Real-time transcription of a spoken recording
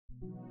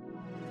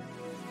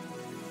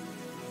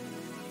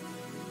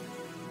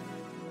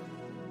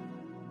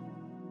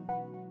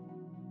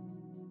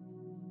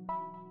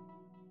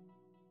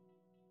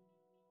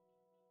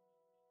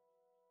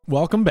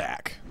welcome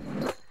back.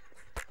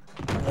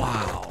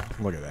 Wow.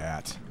 Look at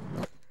that.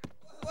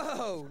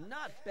 Whoa,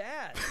 not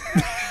bad.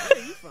 Where are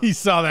you from? He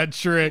saw that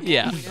trick.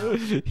 Yeah.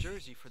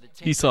 Jersey for the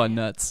He saw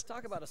nuts.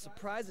 Talk about a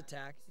surprise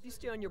attack. If you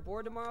stay on your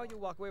board tomorrow, you'll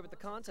walk away with the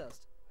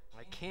contest.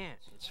 I can't.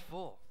 It's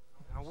full.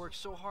 I worked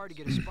so hard to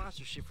get a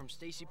sponsorship from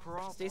Stacy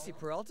Peralta. Stacy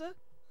Peralta?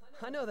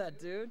 I know that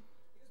dude.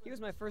 He was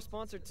my first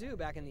sponsor too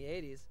back in the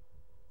 80s.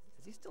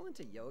 Is he still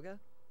into yoga?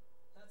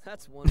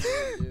 That's one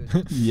weird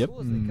dude. Yep.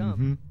 Cool as they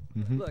come.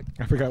 Look,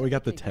 I forgot we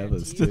got the can't Tevas,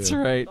 guarantee too. That's you,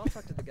 right. but I'll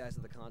talk to the guys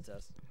at the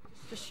contest.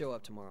 Just show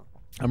up tomorrow.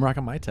 I'm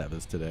rocking my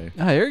Tevas today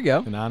Oh, there you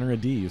go. in honor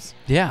of D's.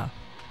 Yeah.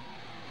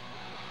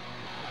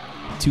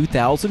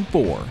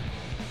 2004.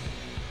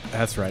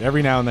 That's right.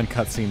 Every now and then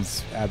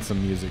cutscenes add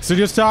some music. So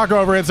just talk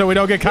over it so we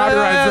don't get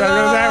copyrighted.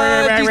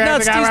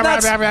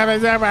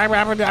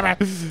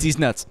 These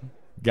nuts.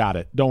 Got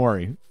it. Don't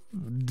worry.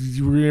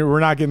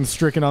 We're not getting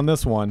stricken on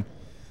this one.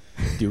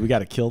 Dude, we got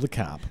to kill the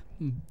cop.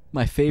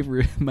 My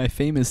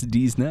famous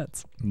D's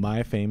nuts.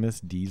 My famous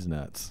D's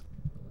nuts.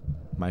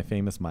 My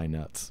famous my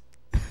nuts.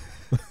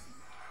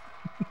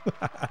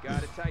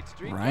 Got a tight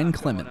street Ryan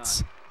clock going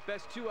Clements. on.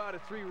 Best 2 out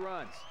of 3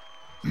 runs.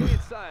 Stay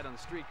inside on the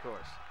street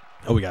course.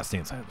 Oh, we got to stay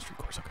inside of the street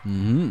course. Okay.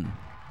 Mm-hmm.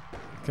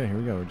 Okay, here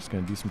we go. We're just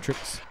going to do some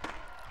tricks.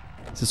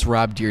 Is this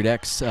Rob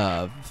Dyrdek's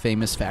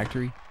famous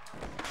factory?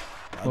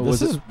 What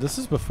was it? This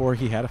is before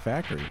he had a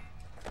factory.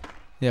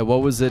 Yeah,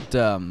 what was it?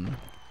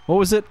 What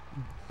was it?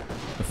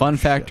 The Fun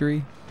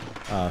Factory?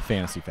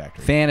 Fantasy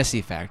Factory.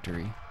 Fantasy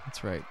Factory.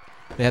 That's right.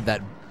 They had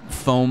that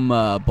foam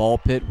ball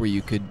pit where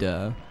you could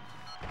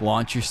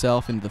launch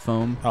yourself into the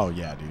foam. Oh,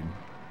 yeah, dude.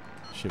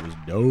 Shit was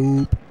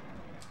dope.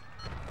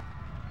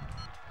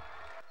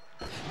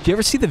 Did you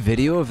ever see the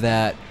video of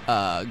that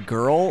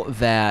girl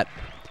that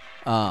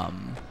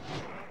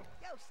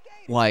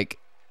like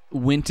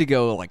went to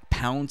go like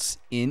pounce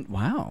in?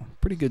 Wow,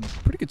 pretty good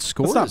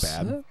scores. That's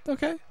not bad.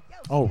 Okay.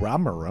 Oh,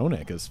 Rob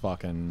Moronic is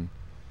fucking.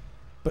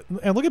 But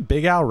and look at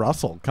Big Al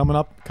Russell coming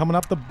up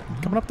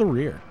the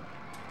rear.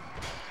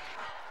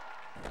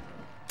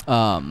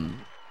 The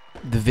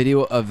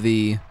video of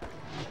the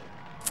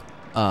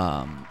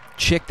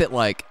chick that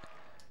like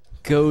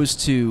goes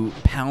to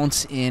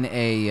pounce in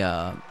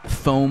a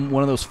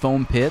one of those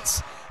foam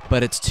pits,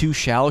 but it's too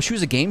shallow. She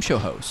was a game show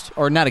host,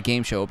 or not a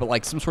game show, but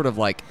like some sort of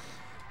like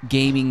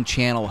gaming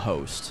channel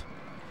host.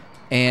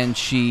 And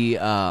she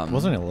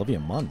Wasn't it Olivia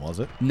Munn, was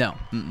it? No,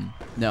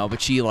 no,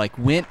 but she like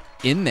went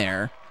in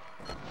there,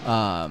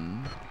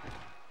 and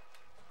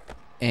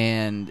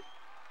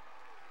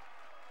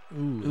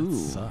ooh,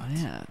 sucked.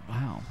 yeah,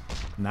 wow.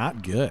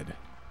 Not good.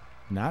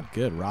 Not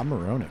good. Rob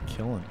Moronic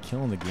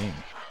killing the game.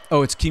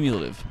 Oh, it's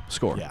cumulative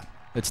score. Yeah.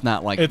 It's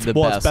not like It's the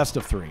well, best. it's best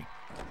of 3.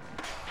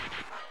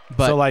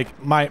 But so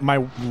like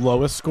my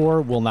lowest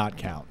score will not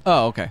count.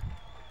 oh, okay.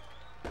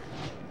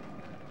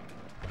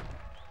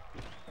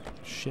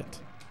 Shit.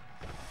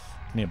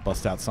 I need to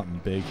bust out something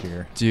big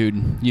here. Dude,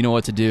 you know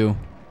what to do.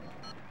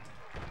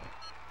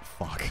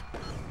 Fuck.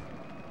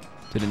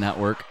 Did it not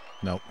work?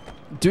 Nope.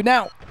 Do it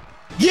now.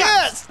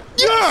 Yes!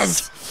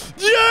 Yes!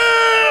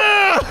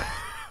 Yeah!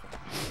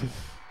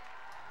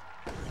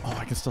 Oh,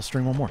 I can still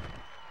string one more.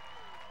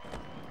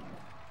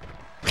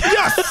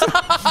 Yes!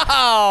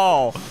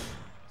 Oh,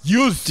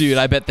 Yes! dude,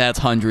 I bet that's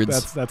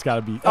hundreds. That's got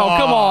to be. Oh,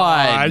 come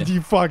on.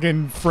 You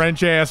fucking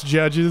French ass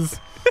judges.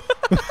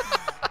 All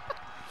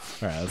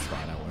right, that's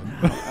fine. I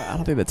win. I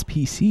don't think that's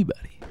PC,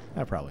 buddy.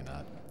 Probably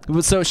not.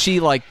 So she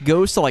like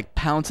goes to like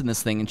pounce in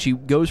this thing, and she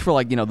goes for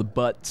like, you know, the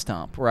butt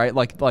stomp, right?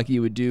 Like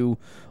you would do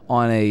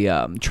on a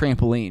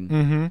trampoline.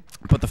 Mm-hmm.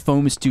 But the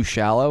foam is too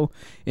shallow,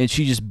 and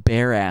she just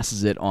bare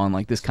asses it on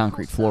like this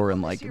concrete floor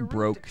and like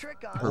broke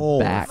her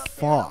back.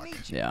 Fuck.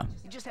 Yeah.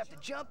 You just have to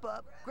jump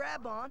up,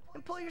 grab on,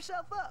 and pull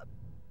yourself up.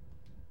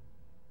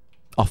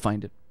 I'll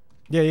find it.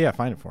 Yeah,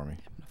 find it for me.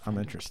 I'm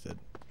interested.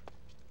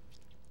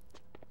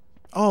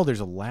 Oh, there's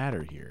a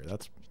ladder here.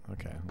 That's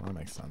okay. Well, that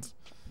makes sense.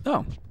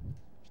 Oh.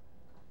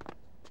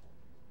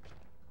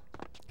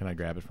 Can I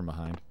grab it from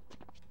behind?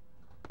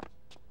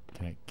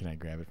 Can I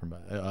grab it from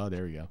behind? Oh,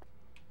 there we go.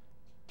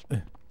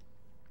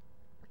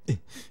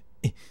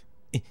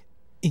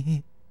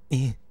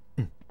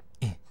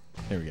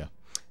 There we go.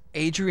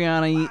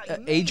 Adriana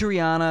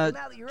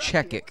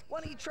Chekic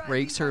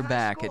breaks her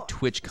back at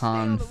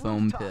TwitchCon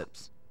foam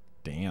pit.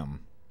 Damn.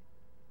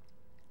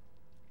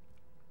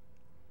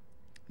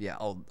 Yeah,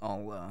 I'll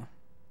Oh,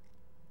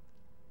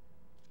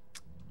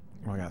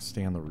 I gotta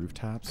stay on the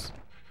rooftops.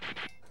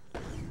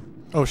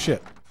 Oh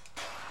shit.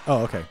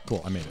 Oh, okay,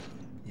 cool. I made it.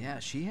 Yeah,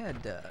 she had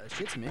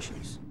some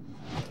issues.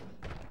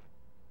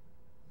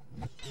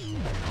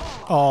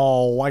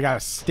 Oh, I gotta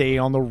stay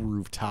on the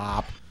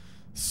rooftop.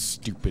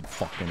 Stupid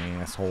fucking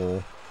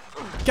asshole.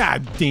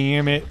 God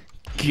damn it.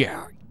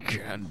 God.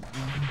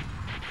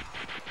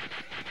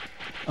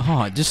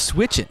 Oh, just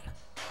switch it.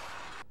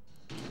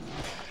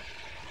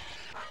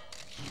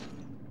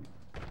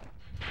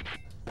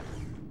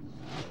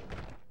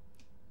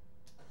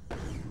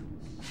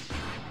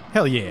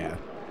 Hell yeah.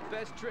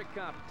 Best trick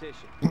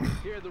competition.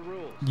 Here are the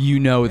rules. You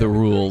know the Every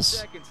 30 rules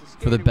seconds, the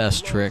for the skater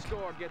best with the trick.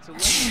 lowest score gets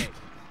eliminated.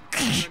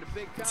 Earn a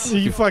big Are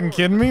you fucking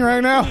kidding me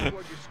right now? Record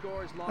your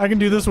score as long I can as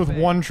do you this don't with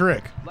fail. one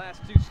trick.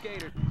 Last two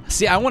skaters.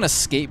 See, I want a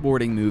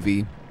skateboarding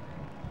movie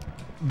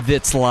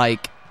that's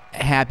like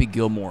Happy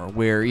Gilmore,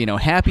 where, you know,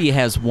 Happy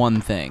has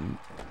one thing.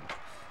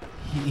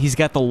 He's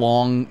got the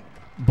long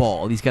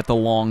ball. He's got the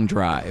long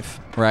drive,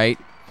 right?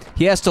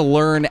 He has to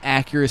learn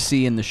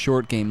accuracy in the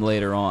short game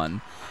later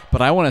on.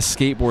 But I want a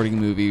skateboarding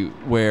movie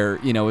where,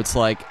 you know, it's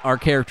like our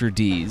character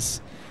D's,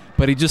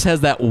 but he just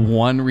has that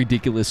one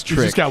ridiculous He's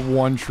trick. just got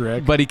one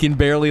trick. But he can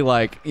barely,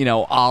 like, you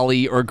know,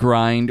 ollie or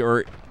grind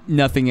or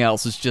nothing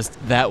else. It's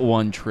just that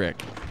one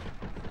trick.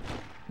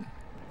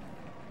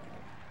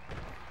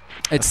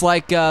 It's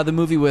like the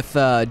movie with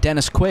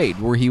Dennis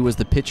Quaid, where he was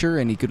the pitcher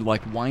and he could,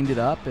 like, wind it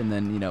up and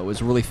then, you know, it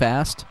was really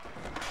fast.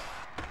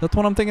 That's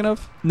what I'm thinking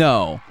of?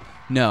 No.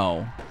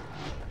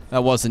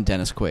 That wasn't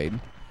Dennis Quaid.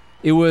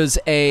 It was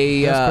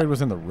a... Dennis Quaid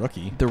was in The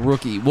Rookie. The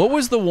Rookie. What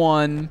was the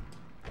one...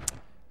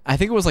 I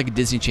think it was like a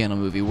Disney Channel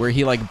movie where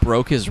he, like,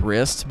 broke his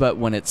wrist, but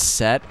when it's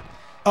set...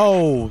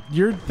 Oh,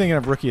 you're thinking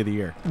of Rookie of the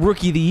Year.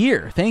 Rookie of the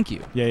Year. Thank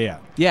you. Yeah.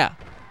 Yeah.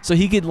 So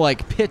he could,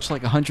 like, pitch,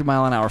 like,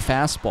 100-mile-an-hour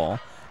fastball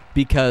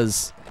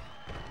because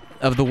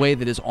of the way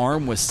that his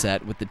arm was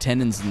set with the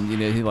tendons, and, you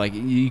know, he, like,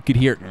 you could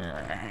hear...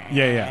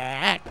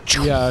 Yeah.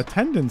 The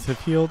tendons have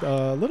healed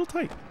a little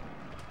tight.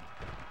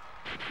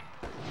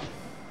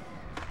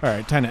 All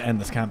right, time to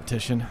end this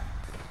competition.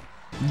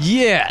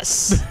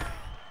 Yes!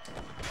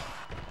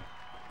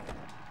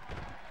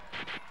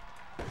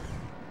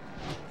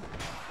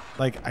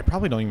 Like, I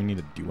probably don't even need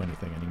to do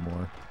anything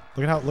anymore.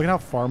 Look at how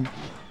far,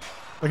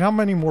 look how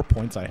many more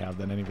points I have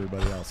than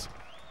everybody else.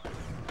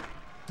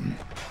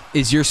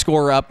 Is your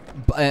score up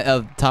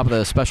top of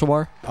the special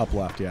bar? Up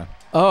left, yeah.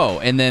 Oh,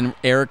 and then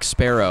Eric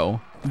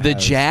Sparrow, the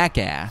Has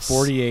jackass.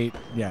 48.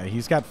 Yeah,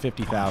 he's got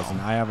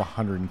 50,000. I have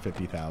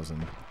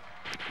 150,000.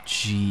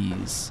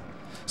 Jeez.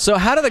 So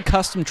how do the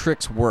custom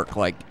tricks work?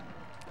 Like,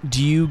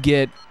 do you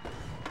get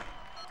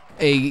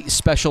a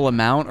special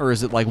amount, or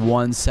is it like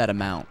one set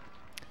amount?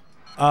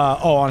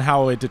 On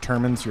how it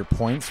determines your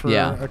points for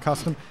a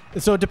custom.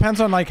 So it depends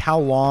on like how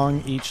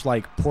long each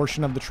like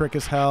portion of the trick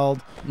is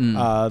held,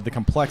 the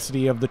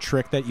complexity of the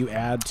trick that you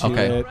add to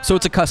it. So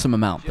it's a custom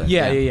amount then.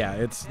 Yeah.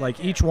 It's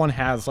like each one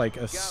has like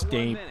a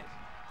staple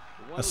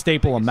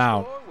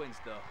amount,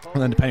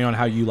 and then depending on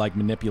how you like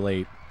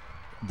manipulate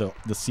the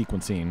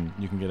sequencing,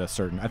 you can get a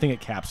certain. I think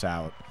it caps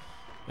out,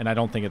 and I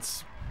don't think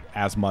it's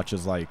as much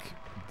as like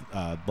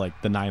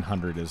the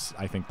 900 is.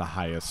 I think the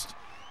highest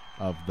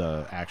of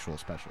the actual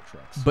special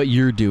tricks. But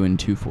you're doing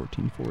 2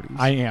 1440s.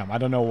 I am. I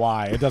don't know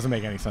why. It doesn't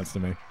make any sense to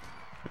me.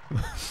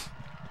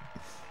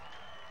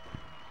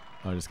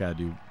 I just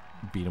gotta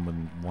beat him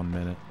in 1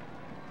 minute.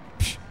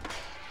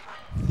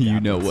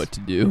 You know what to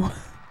do.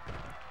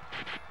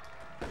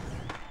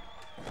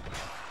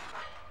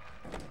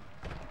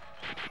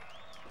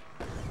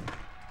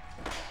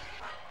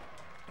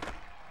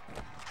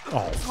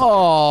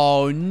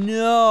 Oh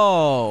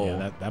no!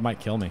 Yeah, that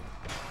might kill me.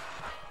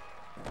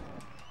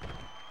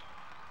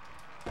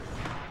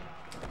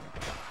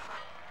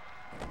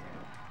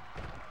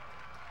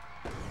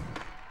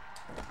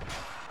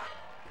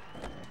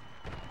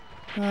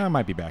 I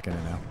might be back in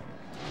it now.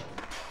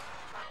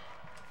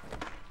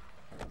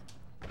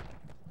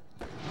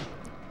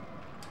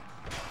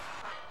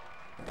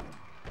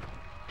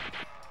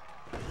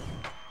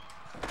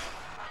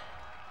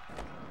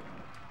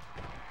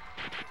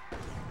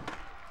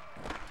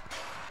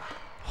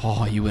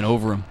 Oh, you went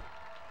over him.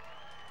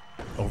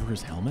 Over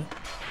his helmet?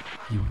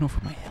 You went over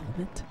my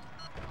helmet?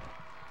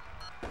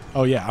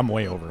 Oh yeah, I'm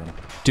way over him.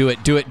 Do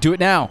it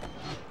now.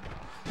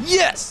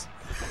 Yes!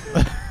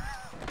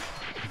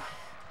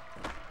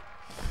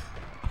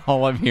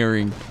 All I'm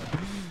hearing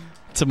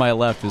to my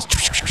left is...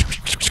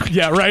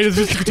 Yeah, right? It's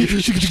just...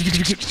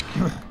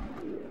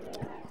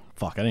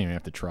 Fuck, I didn't even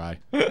have to try.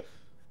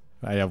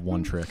 I have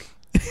one trick.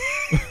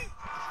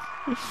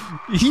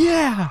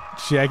 Yeah!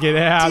 Check it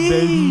out,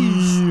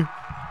 baby!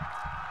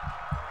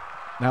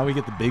 Now we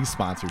get the big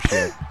sponsorship.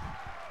 Yeah,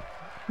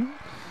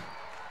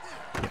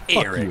 fuck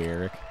you,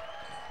 Eric.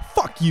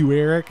 Fuck you,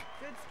 Eric.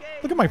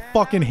 Look at my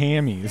fucking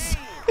hammies.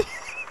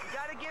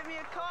 Gotta give me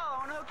a call. I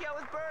want to hook you up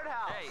with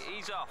Birdhouse. Hey,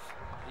 ease off.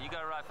 You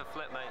got a ride for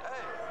flip, mate.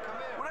 Hey, come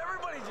here. Would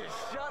everybody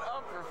just shut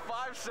up for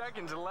 5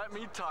 seconds and let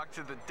me talk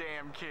to the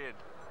damn kid?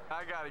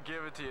 I gotta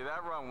give it to you.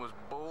 That run was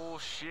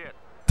bullshit.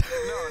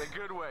 No, in a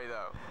good way,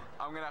 though.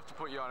 I'm gonna have to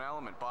put you on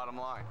Element, bottom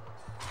line.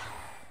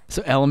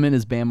 So Element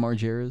is Bam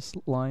Margera's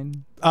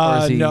line? Or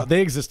is he... No,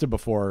 they existed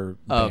before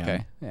Oh, Bam,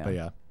 okay. Yeah. But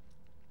yeah.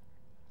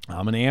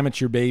 I'm an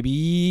amateur,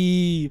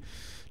 baby.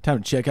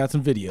 Time to check out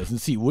some videos and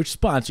see which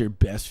sponsor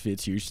best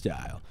fits your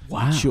style.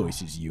 Wow. The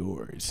choice is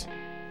yours.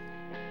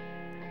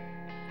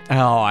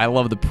 Oh, I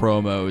love the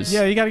promos.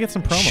 Yeah, you got to get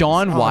some promos.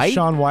 Shaun White?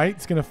 Shaun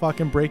White's going to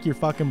fucking break your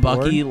fucking board.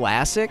 Bucky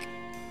Lasek?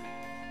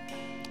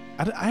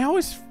 I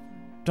always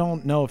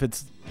don't know if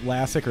it's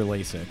LASIK or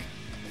LASIK.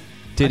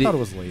 I thought it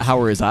was LASIK. How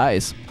were his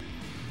eyes?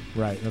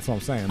 Right, that's what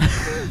I'm saying.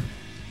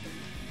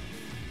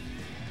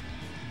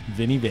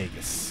 Vinny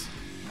Vegas.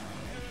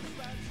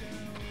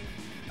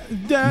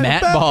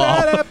 Matt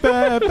ball.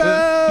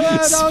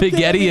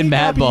 Spaghetti and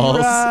Matt balls.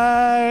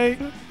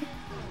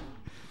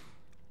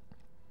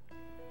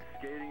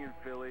 Skating in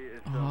Philly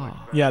is so Oh. much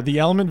better. Yeah, the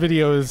Element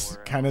video is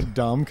kind of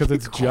dumb because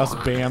it's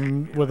just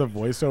Bam with a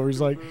voiceover. He's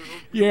like,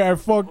 "Yeah, I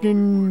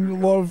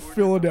fucking love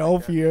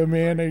Philadelphia,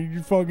 man.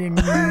 I fucking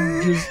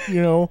just,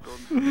 you know,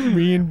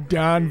 me and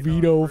Don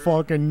Vito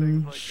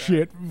fucking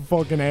shit,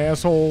 fucking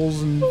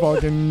assholes, and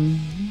fucking,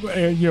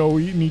 you know,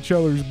 eating each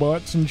other's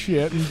butts and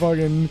shit, and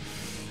fucking."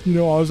 You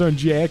know, I was on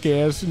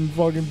Jackass and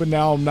fucking, but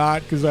now I'm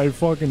not because I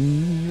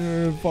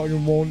fucking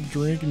won't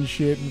drink and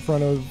shit in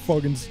front of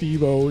fucking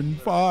Steve-O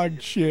and fuck man.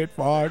 I'm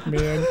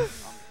staying in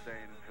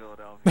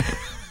Philadelphia.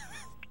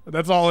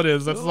 That's all it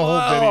is. That's the whole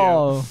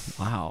video.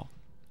 Wow.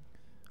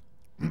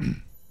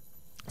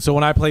 So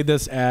when I played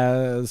this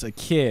as a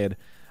kid,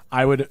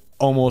 I would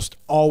almost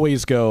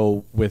always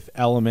go with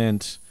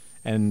Element,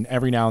 and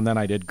every now and then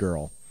I did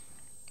Girl.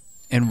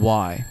 And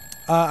why?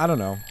 I don't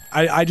know.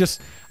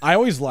 I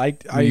always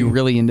liked. Were you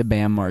really into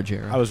Bam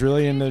Margera? I was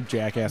really into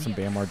Jackass and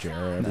Bam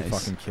Margera. Every Nice.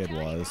 fucking kid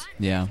was.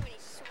 Yeah.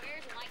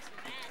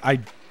 I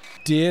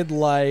did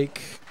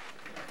like.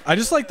 I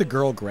just like the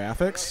Girl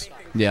graphics,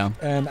 Yeah.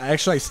 and I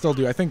still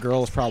do. I think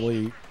Girl is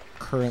probably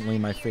currently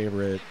my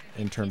favorite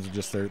in terms of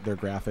just their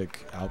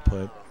graphic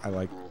output. I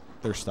like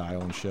their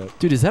style and shit.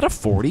 Dude, is that a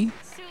 40?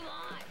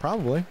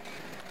 Probably.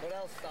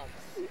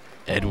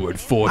 Edward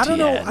 40. I don't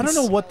know. I don't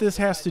know what this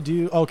has to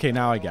do. Okay,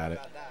 now I got it.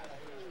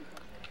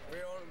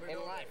 In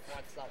life,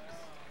 what sucks?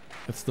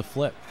 It's the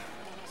flip.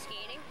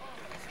 Skating?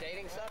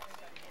 Skating sucks?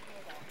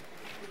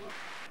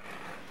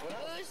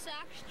 Booze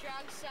sucks,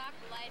 drugs suck,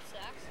 life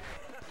sucks.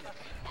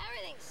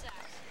 Everything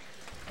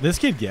sucks. This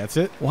kid gets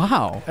it.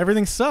 Wow.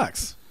 Everything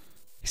sucks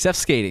Except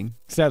skating.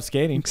 except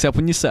skating. Except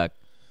when you suck.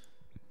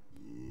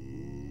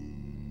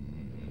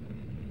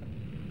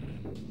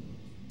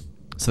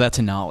 So that's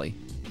a nollie.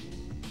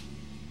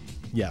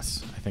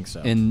 Yes, I think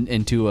so.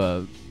 Into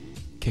a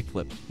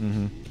kickflip.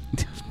 Mm-hmm.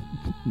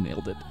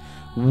 Nailed it.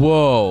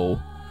 Whoa.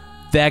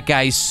 That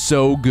guy's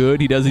so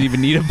good, he doesn't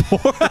even need a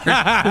board.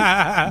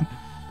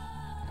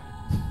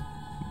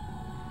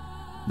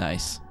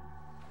 Nice.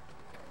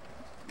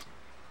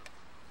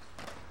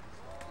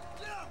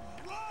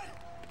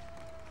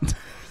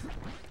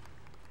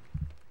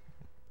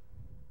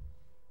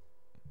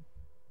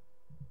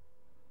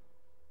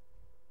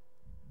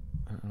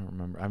 I don't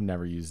remember. I've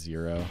never used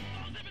Zero.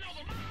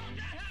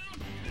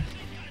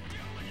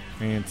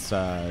 I mean, it's.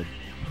 I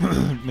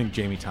think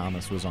Jamie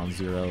Thomas was on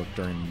Zero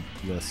during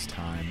this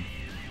time.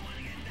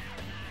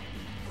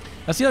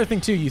 That's the other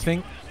thing too.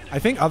 I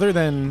think other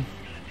than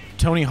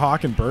Tony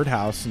Hawk and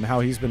Birdhouse and how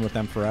he's been with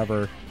them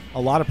forever,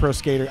 a lot of pro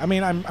skaters. I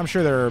mean, I'm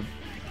sure there are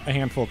a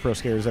handful of pro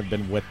skaters that have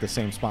been with the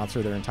same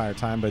sponsor their entire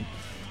time, but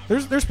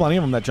there's plenty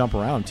of them that jump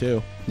around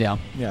too. Yeah.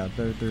 Yeah,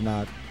 they're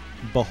not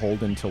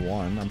beholden to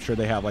one. I'm sure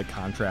they have like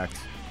contracts,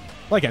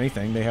 like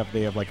anything. They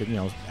have like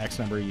X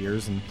number of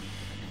years, and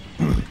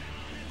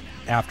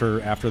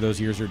after those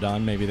years are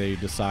done, maybe they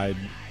decide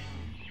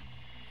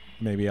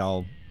maybe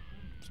I'll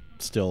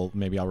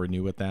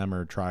renew with them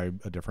or try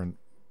a different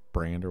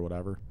brand or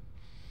whatever.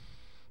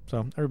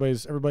 So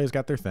everybody's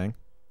got their thing.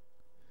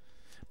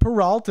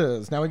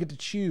 Peralta's. Now we get to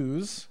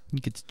choose. You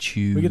get to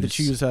choose. We get to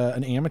choose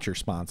an amateur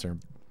sponsor.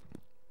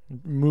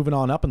 Moving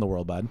on up in the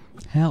world, bud.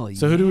 Hell yeah.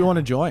 So who do we want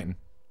to join?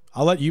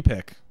 I'll let you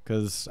pick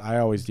because I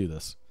always do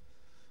this.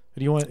 Who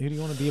do you want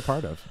to be a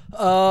part of?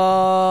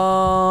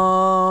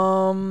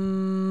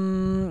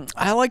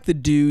 I like the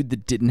dude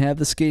that didn't have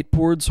the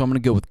skateboard, so I'm gonna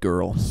go with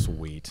Girl.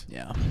 Sweet.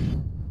 Yeah.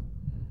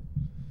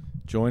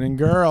 Joining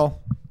Girl.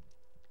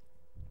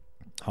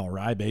 All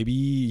right, baby.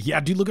 Yeah,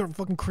 dude, look at our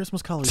fucking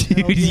Christmas colors. Dude,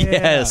 Hell yeah.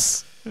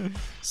 yes.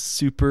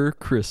 Super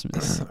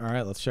Christmas. All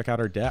right, let's check out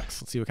our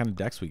decks. Let's see what kind of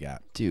decks we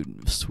got.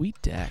 Dude,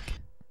 sweet deck.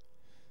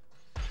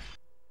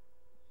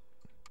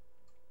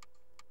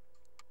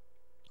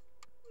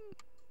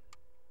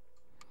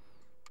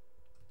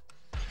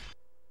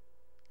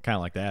 Kind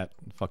of like that.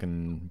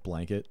 Fucking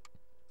blanket.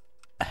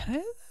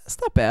 That's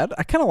not bad.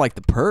 I kind of like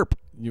the perp.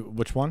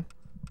 Which one?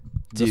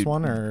 This Dude,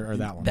 one or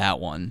that one? That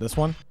one. This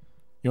one?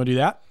 You want to do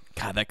that?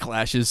 God, that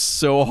clashes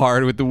so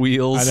hard with the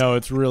wheels. I know,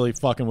 it's really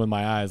fucking with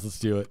my eyes. Let's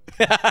do it.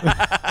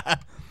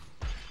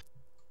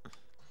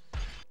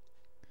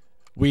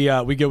 We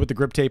go with the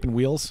grip tape and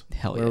wheels.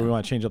 Hell Or yeah. we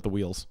want to change up the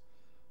wheels.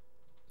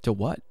 To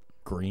what?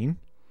 Green.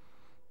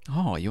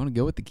 Oh, you want to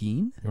go with the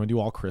Geen? You want to do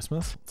all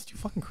Christmas? Let's do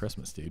fucking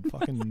Christmas, dude.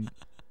 Fucking.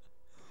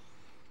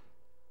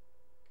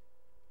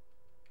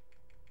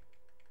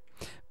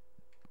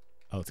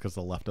 Oh, it's because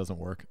the left doesn't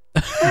work.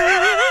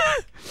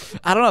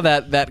 I don't know,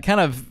 that kind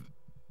of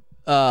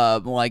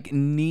like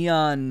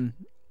neon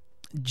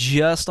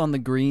just on the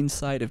green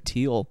side of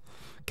teal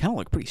kind of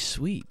look pretty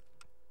sweet.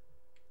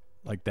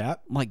 Like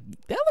that? Like,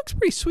 that looks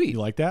pretty sweet. You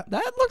like that?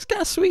 That looks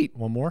kind of sweet.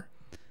 One more?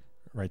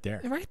 Right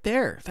there. Right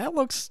there. That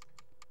looks...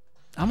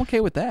 I'm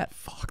okay with that.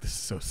 Fuck, this is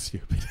so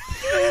stupid.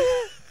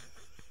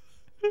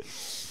 We're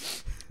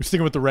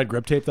sticking with the red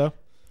grip tape, though?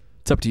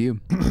 It's up to you.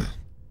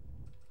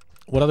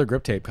 What other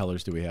grip tape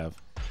colors do we have?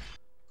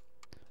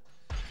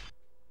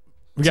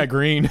 We got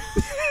green.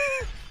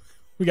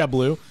 We got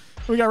blue.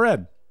 We got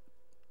red.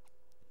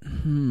 I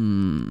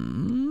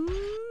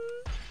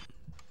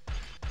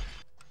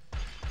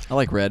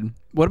like red.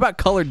 What about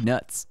colored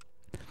nuts?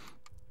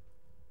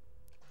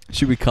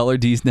 Should we color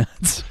these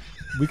nuts?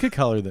 We could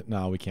color the.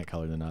 No, we can't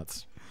color the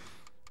nuts.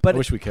 But I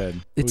wish we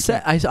could. It's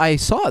I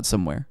saw it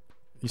somewhere.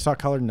 You saw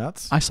colored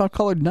nuts? I saw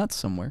colored nuts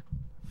somewhere.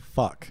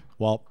 Fuck.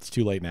 Well, it's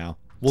too late now.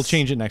 We'll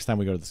change it next time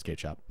we go to the skate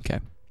shop. Okay.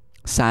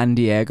 San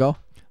Diego.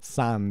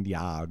 San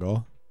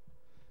Diego.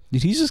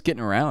 Dude, he's just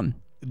getting around.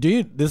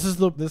 Dude, this is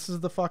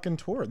the fucking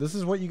tour. This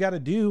is what you got to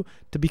do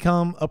to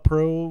become a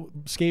pro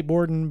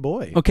skateboarding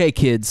boy. Okay,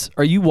 kids,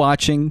 are you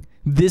watching?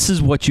 This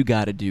is what you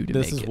got to do to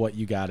make it. This is what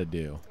you got to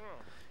do.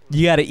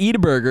 You got to eat a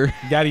burger.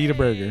 You got to eat a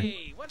burger.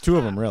 Two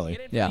of them, really.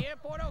 Yeah. Yeah,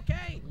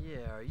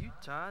 are you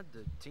Todd,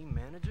 the team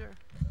manager?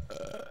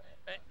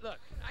 Look,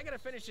 I gotta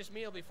finish this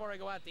meal before I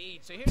go out to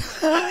eat. So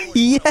here's my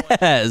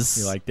Yes.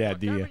 You like that,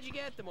 do The more you? coverage you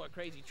get, the more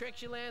crazy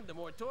tricks you land, the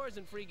more tours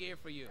and free gear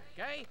for you.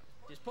 Okay?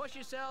 Just push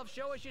yourself,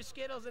 show us your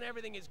Skittles, and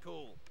everything is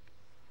cool.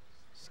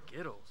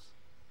 Skittles.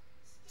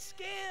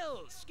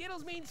 Skills!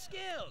 Skittles means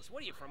skills.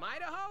 What are you, from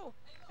Idaho?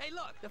 Hey,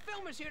 look, the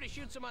filmer's here to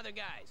shoot some other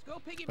guys. Go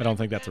piggyback I don't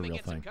think with that's a them and real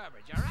get some thing.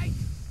 coverage, all right?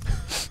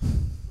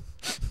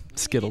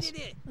 Skittles.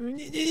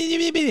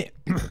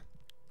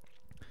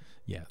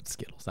 Yeah,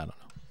 Skittles. I don't know.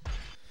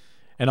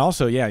 And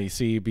also, yeah, you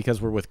see,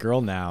 because we're with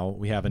Girl now,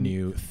 we have a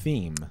new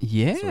theme.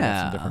 Yeah. So we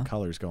have some different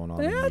colors going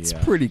on. That's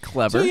pretty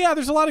clever. So yeah,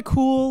 there's a lot of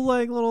cool,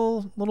 like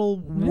little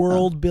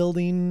world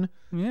building.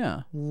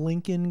 Yeah.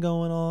 Lincoln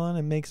going on.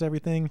 It makes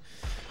everything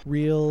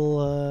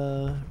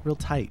real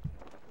tight.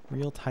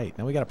 Real tight.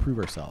 Now we got to prove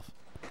ourselves.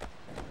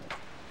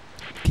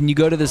 Can you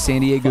go to the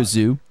San Diego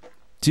Zoo?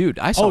 Dude,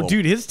 I saw. Oh,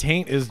 dude, his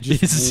taint is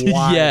just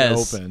wide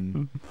yes.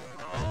 open.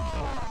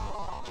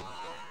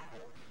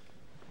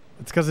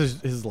 It's because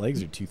his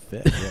legs are too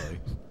thick, really.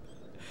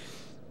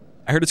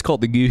 I heard it's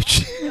called the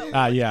Gooch.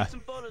 Yeah.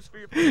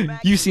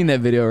 You've seen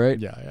that video, right?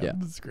 Yeah.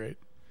 That's great.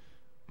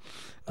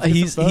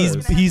 He's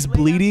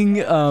bleeding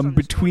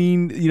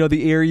between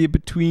the area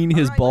between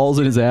his balls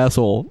and his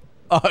asshole.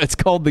 Oh, it's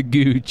called the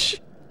Gooch.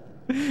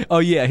 Oh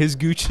yeah, his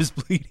Gooch is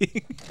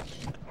bleeding.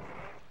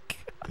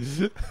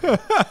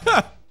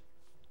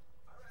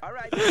 All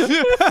right.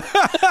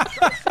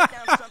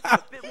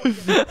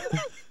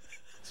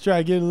 Let's try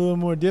to get it a little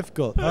more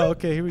difficult. Oh,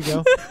 okay, here we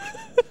go.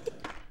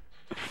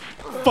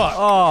 Fuck.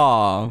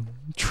 Oh,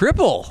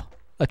 triple.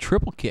 A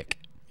triple kick.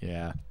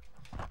 Yeah.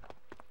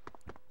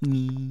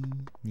 Yeah.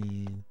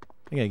 I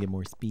gotta get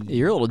more speed.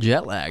 You're a little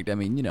jet lagged. I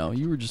mean,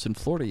 you were just in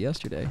Florida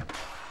yesterday.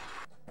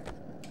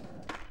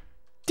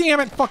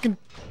 Damn it, fucking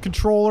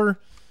controller.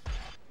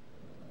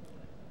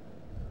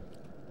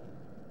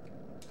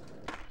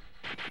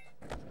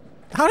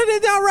 How did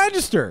it not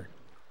register?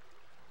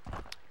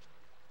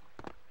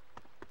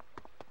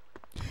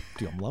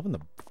 Dude, I'm loving the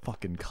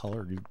fucking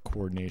color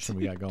coordination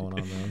we got going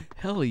on though.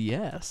 Hell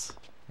yes.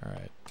 All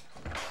right.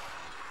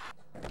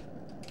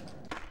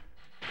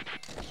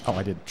 Oh,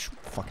 I did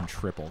fucking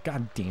triple.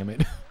 God damn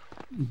it.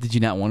 Did you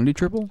not want to do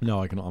triple?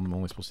 No, I'm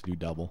only supposed to do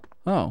double.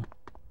 Oh.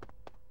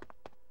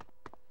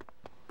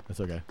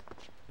 That's okay.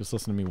 Just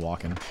listen to me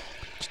walking.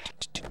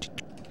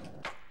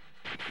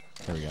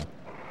 There we go.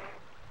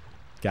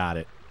 Got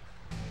it.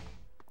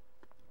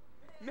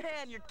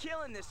 Man, you're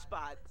killing this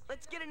spot.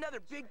 Let's get another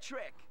big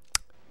trick.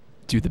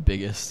 Do the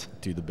biggest.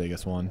 Do the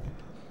biggest one.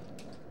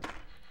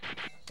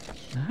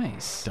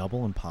 Nice.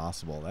 Double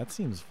impossible. That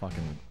seems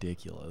fucking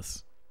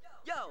ridiculous.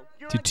 Yo,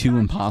 you're Do two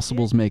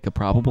impossibles make a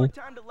probable?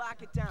 time to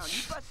lock it down.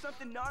 You bust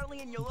something gnarly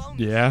and you'll own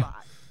Yeah. this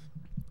spot.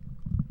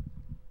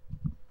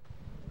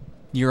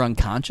 You're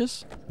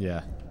unconscious?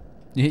 Yeah.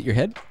 You hit your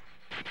head?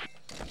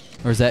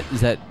 Or is that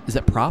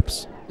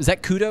props? Is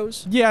that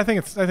kudos? Yeah, I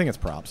think it's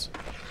props.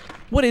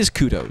 What is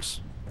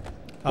kudos?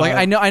 Like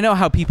I know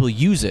how people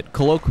use it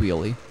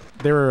colloquially.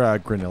 They were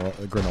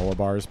granola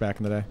bars back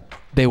in the day.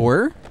 They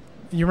were?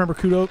 You remember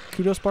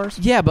kudos bars?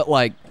 Yeah, but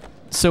like,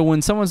 so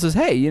when someone says,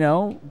 "Hey,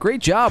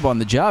 great job on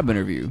the job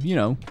interview,"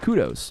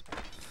 kudos.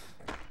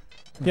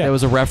 Yeah. That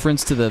was a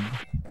reference to the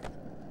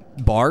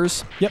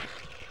bars. Yep.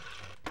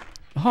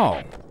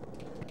 Oh.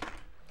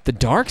 The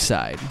dark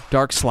side.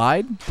 Dark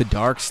slide? The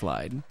dark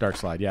slide. Dark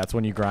slide. Yeah, it's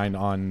when you grind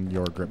on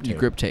your grip tape. Your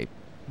grip tape.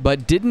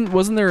 But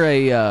wasn't there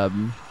a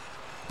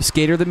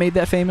skater that made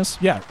that famous?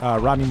 Yeah,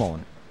 Rodney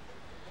Mullen.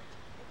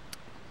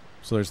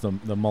 So there's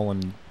the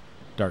Mullen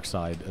dark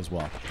side as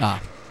well. Ah.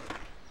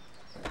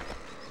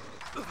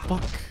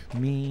 Fuck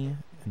me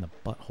in the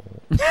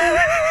butthole.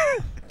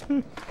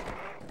 I'm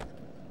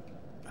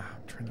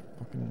trying to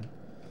fucking...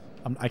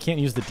 I can't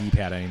use the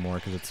D-pad anymore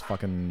because it's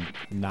fucking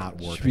not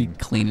working. Should we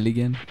clean it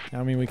again?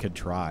 I mean, we could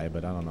try,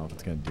 but I don't know if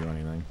it's going to do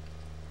anything.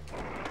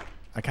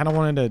 I kind of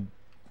wanted to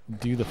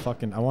do the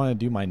fucking... I want to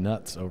do my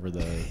nuts over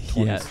the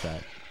 20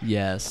 step.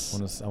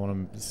 Yes. I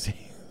want to see...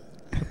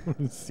 I want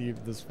to see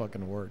if this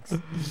fucking works. All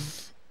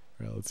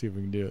right, let's see if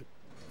we can do it.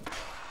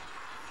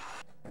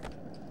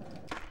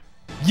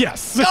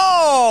 Yes.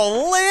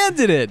 Oh,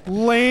 landed it.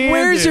 Landed.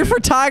 Where's your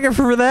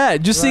photographer for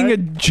that? Just seeing Right? a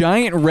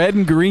giant red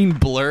and green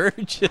blur.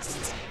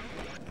 Just.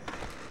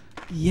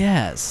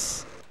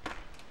 Yes.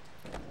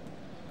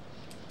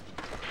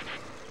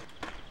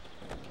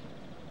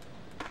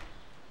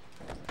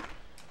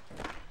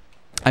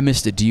 I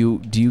missed it. Do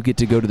you get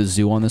to go to the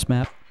zoo on this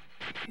map?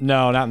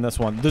 No, not in this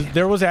one.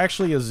 There was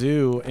actually a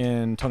zoo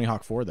in Tony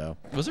Hawk 4, though.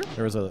 Was there?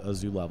 There was a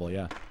zoo level,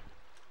 yeah.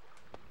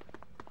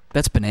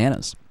 That's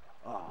bananas.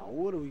 Oh,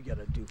 what do we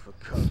gotta do for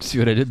coverage? See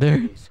what I did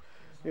there?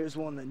 Here's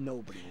one that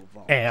nobody will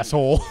volunteer.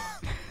 Asshole.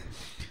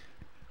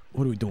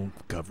 What are we doing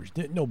for coverage?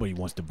 Nobody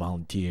wants to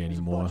volunteer There's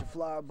a anymore. bunch of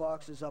flower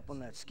boxes up on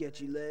that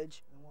sketchy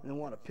ledge, and they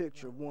want a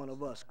picture of one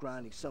of us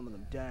grinding some of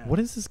them down. What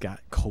is this guy?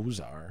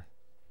 Kozar.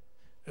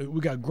 We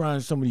got to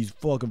grind some of these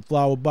fucking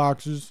flower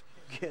boxes.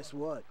 Guess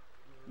what?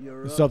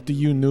 You're It's up to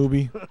you,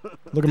 newbie.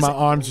 Look at my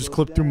arms just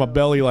clipped through my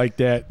belly like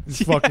that.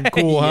 It's fucking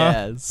cool, huh?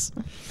 Yes.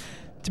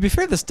 To be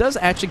fair, this does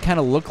actually kind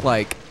of look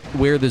like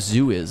where the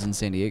zoo is in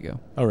San Diego.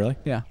 Oh, really?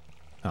 Yeah.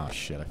 Oh,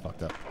 shit. I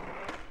fucked up.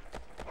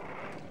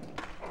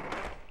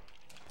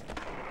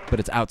 But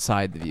it's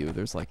outside the view.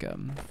 There's like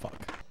Fuck.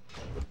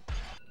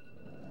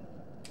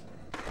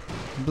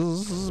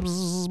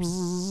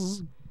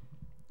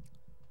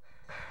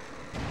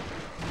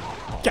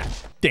 God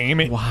damn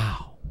it.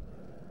 Wow.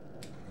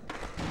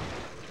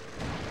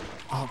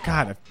 Oh,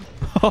 God.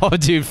 Oh,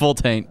 dude, full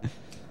taint.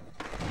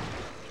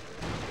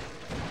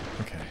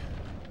 Okay.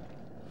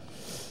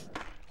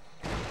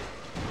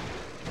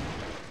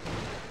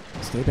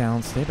 Stay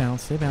balanced, stay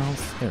balanced, stay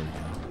balanced. There we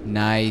go.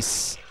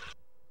 Nice.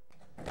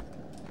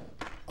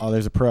 Oh,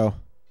 there's a pro.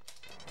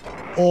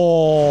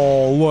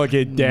 Oh, look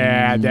at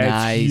that. That's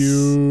Nice.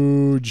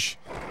 huge.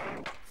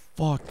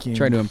 Fucking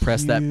Trying to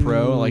impress that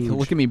pro. Like,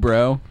 look at me,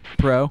 bro.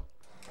 Pro.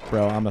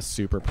 Bro, I'm a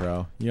super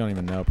pro. You don't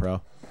even know,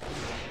 pro.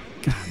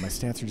 God, my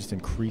stats are just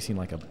increasing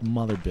like a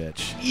mother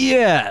bitch.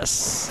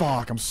 Yes.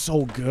 Fuck, I'm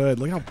so good.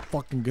 Look how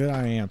fucking good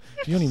I am.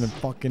 You don't even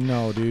fucking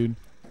know, dude.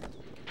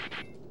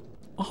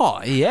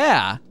 Oh,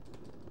 yeah.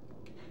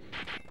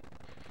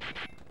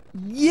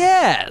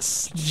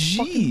 Yes.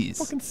 Jeez.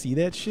 Fucking see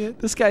that shit?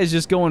 This guy's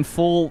just going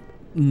full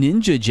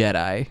Ninja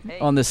Jedi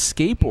on the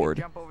skateboard.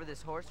 Jump over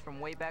this horse from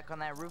way back on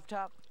that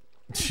rooftop?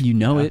 You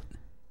know it.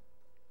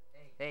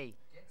 Hey,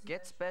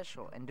 get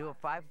special and do a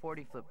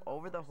 540 flip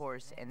over the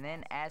horse and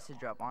then acid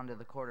drop onto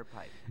the quarter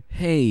pipe.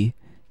 Hey,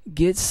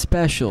 get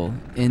special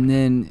and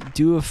then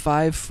do a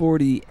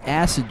 540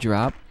 acid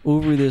drop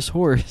over this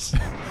horse.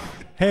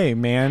 Hey,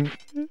 man.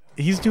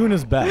 He's doing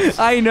his best.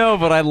 I know,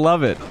 but I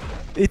love it.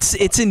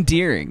 It's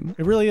endearing.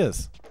 It really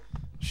is.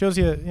 Shows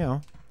you, you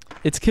know.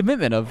 It's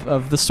commitment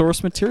of the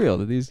source material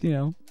that these, you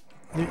know.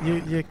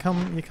 You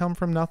come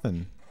from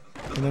nothing.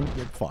 And then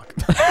fuck.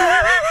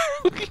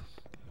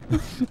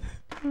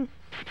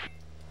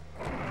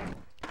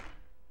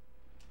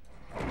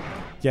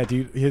 Yeah,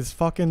 dude, his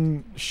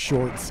fucking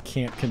shorts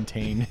can't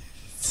contain.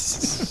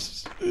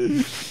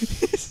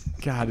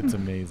 God, it's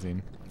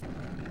amazing.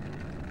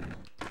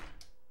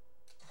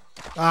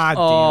 Ah,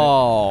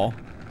 oh. Damn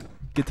it.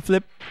 Get the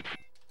flip.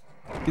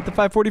 Get the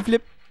 540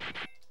 flip.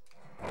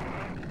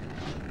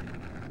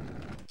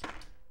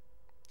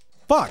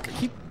 Fuck.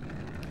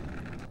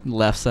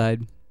 Left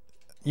side.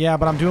 Yeah,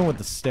 but I'm doing it with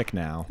the stick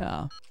now.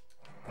 Oh.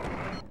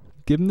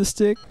 Give him the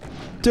stick.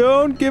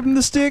 Don't give him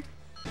the stick.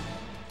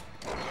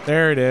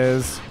 There it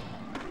is.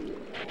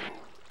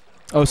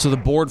 Oh, so the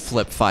board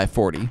flip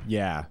 540.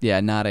 Yeah. Yeah,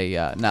 not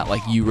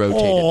like you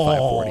rotated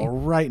 540.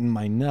 Right in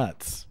my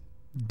nuts.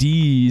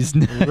 D's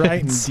nuts.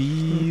 Right in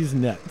D's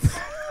nuts.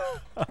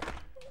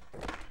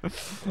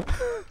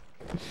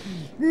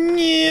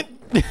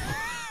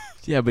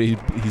 Yeah, but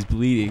he's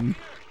bleeding.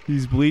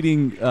 He's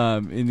bleeding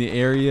in the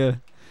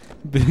area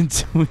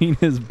between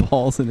his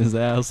balls and his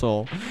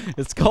asshole.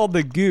 It's called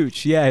the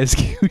gooch. Yeah, his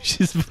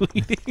gooch is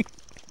bleeding.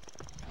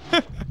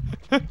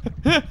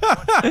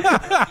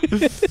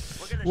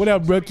 What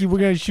up, rookie? We're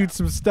gonna shoot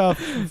some stuff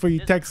for you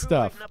tech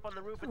stuff.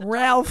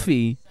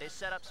 Ralphie.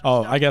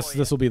 Oh, I guess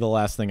this will be the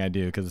last thing I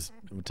do because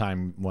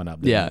time went up.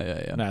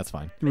 Yeah. No, that's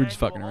fine. We're just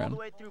fucking All around. the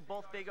way through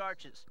both big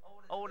arches.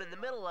 Oh, and in the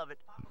middle of it,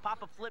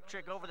 pop a flip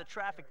trick over the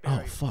traffic Oh,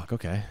 barrier. fuck.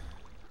 Okay.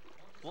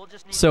 We'll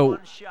just need So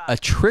one shot, a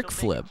trick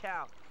so make it flip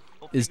count.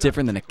 We'll is figure out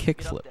different than a the trick kick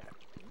to get up flip.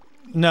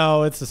 there.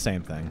 No, it's the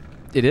same thing.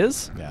 It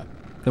is? Yeah.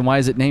 Then why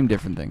is it named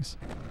different things?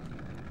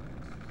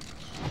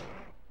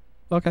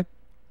 Okay.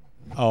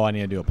 Oh, I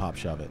need to do a pop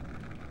shove it.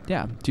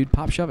 Yeah, dude,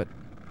 pop shove it.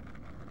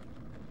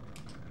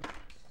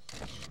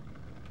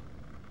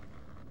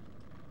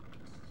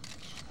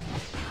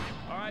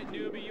 All right,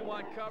 newbie, you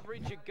want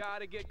coverage? You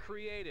gotta get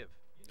creative.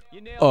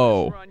 You nailed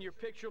Oh. this run. Your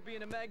picture will be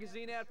in a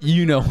magazine ad for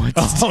You know what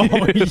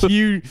to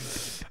do.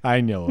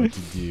 I know what to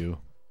do.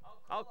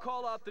 I'll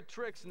call out the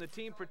tricks, and the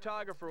team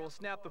photographer will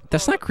snap the photo.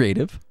 That's not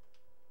creative.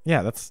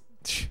 Yeah, that's.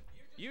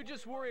 You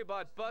just worry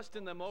about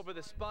busting them over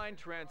the spine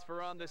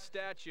transfer on this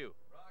statue.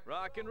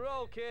 Rock and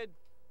roll, kid.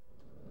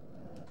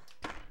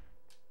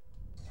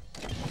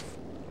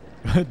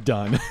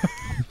 Done.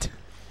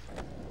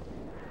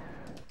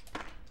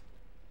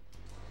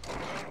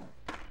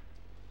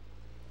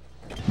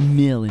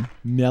 Melon.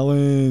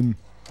 Melon.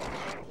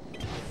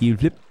 You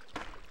flip.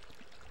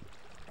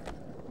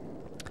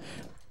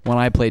 When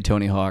I played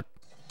Tony Hawk,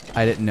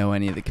 I didn't know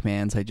any of the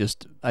commands. I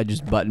just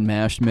button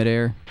mashed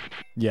midair.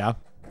 Yeah.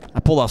 I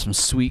pulled off some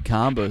sweet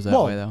combos that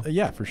way, though.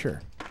 Yeah, for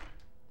sure.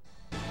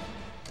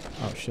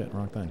 Oh, shit.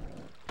 Wrong thing.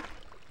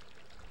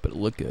 But it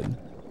looked good.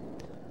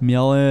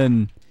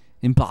 Melon.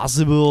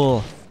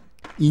 Impossible.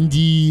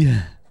 Indy.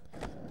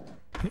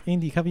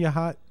 Indy, cover your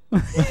hot.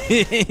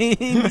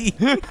 Indy.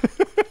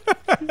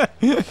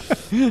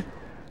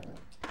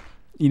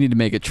 You need to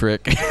make a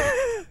trick.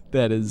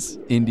 That is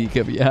Indy,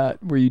 cover your hat.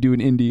 Where you do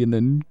an Indy and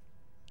then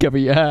cover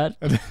your hat.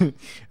 And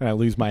I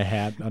lose my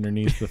hat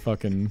underneath the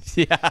fucking...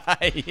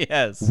 Yeah,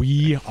 yes.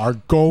 We are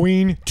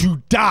going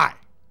to die.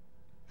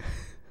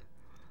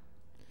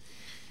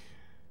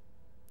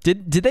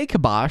 Did they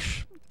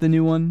kibosh the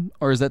new one,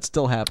 or is that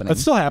still happening?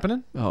 It's still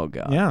happening. Oh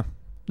god. Yeah.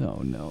 Oh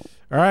no.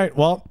 All right.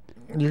 Well,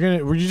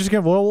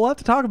 we'll have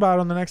to talk about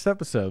it on the next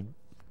episode.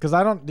 Because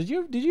I don't. Did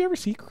you ever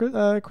see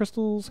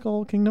Crystal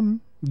Skull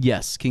Kingdom?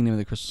 Yes, Kingdom of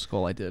the Crystal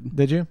Skull. I did.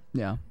 Did you?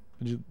 Yeah.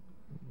 Did you?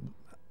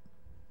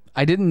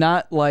 I did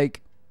not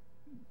like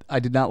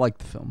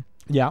the film.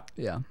 Yeah.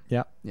 Yeah.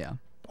 Yeah. Yeah.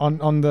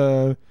 On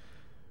the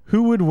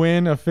who would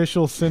win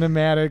official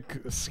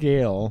cinematic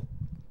scale.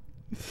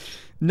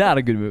 Not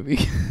a good movie.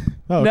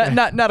 Oh, okay.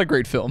 Not a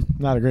great film.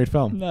 Not a great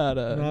film. Not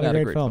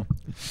a great film.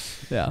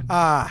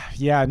 Yeah.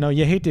 Yeah. No,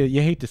 you hate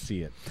to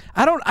see it.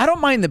 I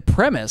don't mind the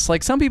premise.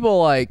 Like some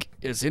people like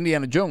it's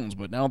Indiana Jones,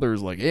 but now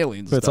there's like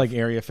aliens. But it's like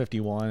Area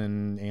 51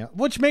 and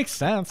which makes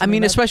sense. I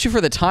mean, especially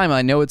for the time.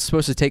 I know it's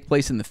supposed to take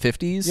place in the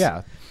 50s.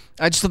 Yeah.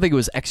 I just don't think it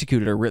was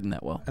executed or written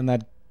that well. And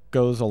that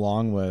goes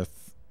along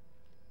with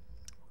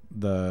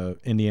the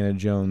Indiana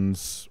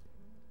Jones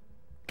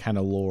kind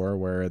of lore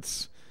where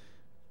it's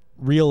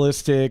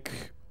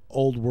realistic,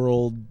 old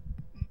world,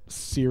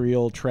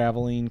 serial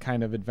traveling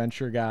kind of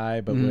adventure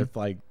guy, but with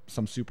like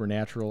some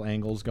supernatural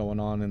angles going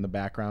on in the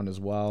background as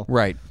well.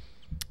 Right.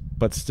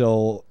 But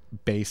still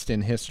based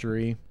in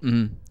history,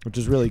 which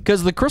is really...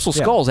 Because the Crystal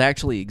Skulls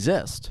actually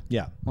exist.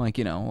 Yeah. Like,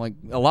 like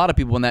a lot of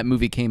people when that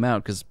movie came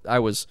out, because I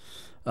was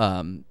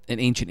an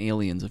Ancient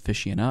Aliens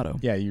aficionado.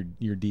 Yeah,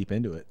 you're deep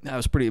into it. I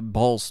was pretty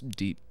balls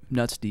deep,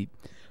 nuts deep.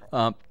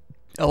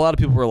 A lot of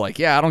people were like,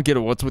 "Yeah, I don't get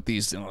it. What's with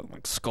these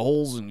like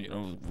skulls and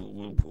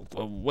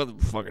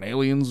what fucking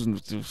aliens and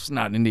it's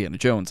not Indiana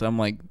Jones." I'm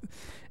like,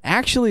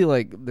 actually,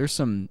 like there's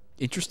some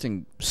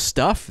interesting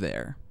stuff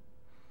there,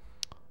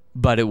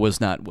 but it was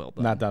not well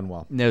done. Not done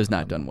well. It was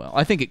not done well.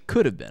 I think it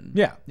could have been.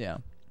 Yeah, yeah.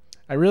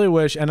 I really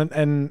wish,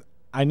 and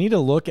I need to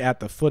look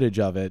at the footage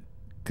of it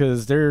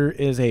because there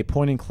is a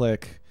point and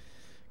click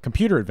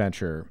computer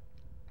adventure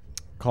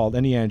called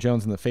Indiana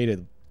Jones and the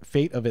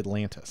Fate of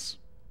Atlantis.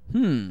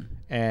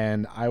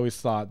 And I always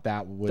thought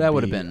that would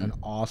have been an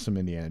awesome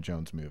Indiana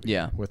Jones movie.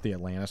 Yeah. With the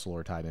Atlantis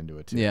lore tied into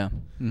it too. Yeah.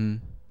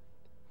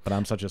 But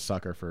I'm such a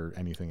sucker for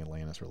anything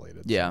Atlantis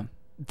related. Yeah.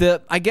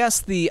 I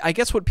guess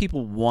what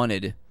people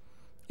wanted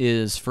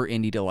is for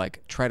Indy to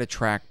like try to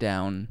track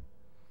down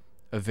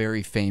a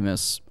very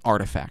famous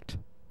artifact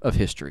of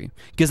history.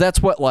 Because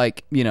that's what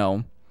like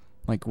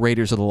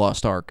Raiders of the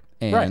Lost Ark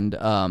and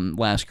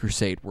Last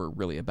Crusade were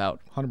really about.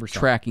 100%.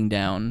 Tracking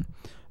down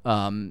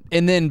and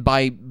then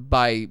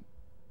by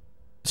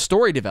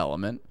story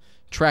development,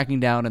 tracking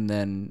down and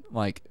then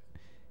like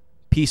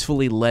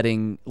peacefully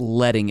letting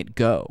it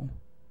go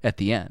at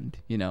the end.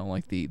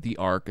 Like the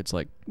arc. It's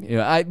like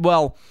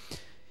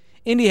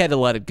Indy had to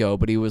let it go,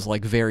 but he was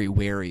like very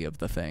wary of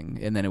the thing,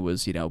 and then it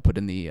was put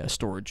in the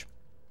storage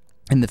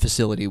in the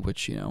facility,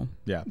 which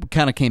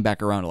kind of came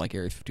back around to like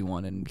Area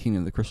 51 and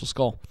Kingdom of the Crystal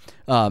Skull,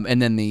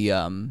 and then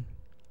the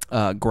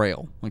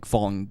Grail like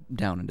falling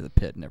down into the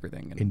pit and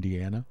everything. And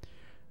Indiana.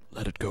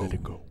 Let it go. Let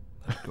it go.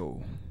 Let it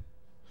go.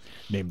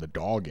 Name the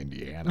dog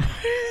Indiana.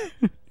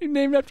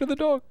 Named after the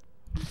dog.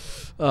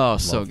 Oh,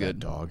 so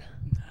good. That dog.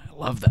 I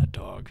love that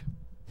dog.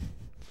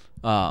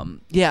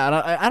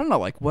 Yeah, I don't know,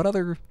 like what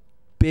other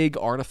big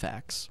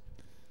artifacts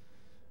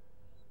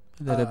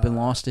that have been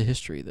lost to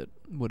history that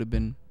would have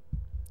been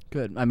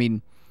good. I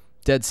mean,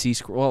 Dead Sea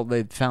Scrolls. Well,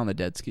 they found the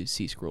Dead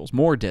Sea Scrolls.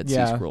 More Dead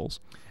Sea Scrolls.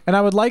 And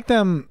I would like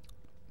them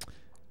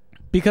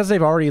because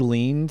they've already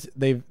leaned.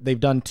 They've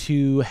done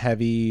 2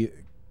 heavy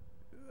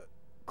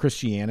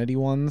Christianity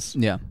ones.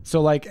 Yeah. So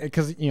like,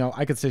 because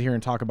I could sit here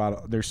and talk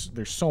about there's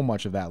so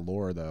much of that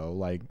lore though,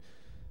 like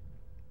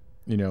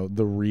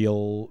the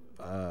real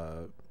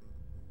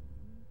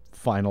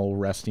final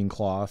resting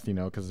cloth,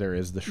 because there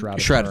is the Shroud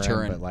of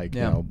Turin, but like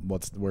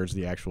where's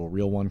the actual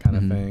real one kind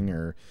of thing,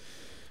 or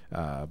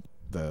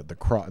the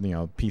cross,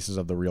 pieces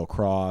of the real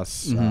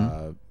cross,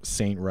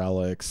 saint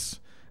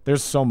relics.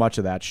 There's so much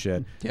of that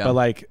shit. Yeah. But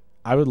like,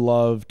 I would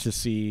love to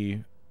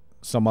see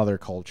some other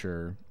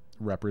culture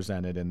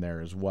represented in there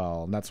as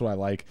well, and that's what I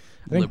like.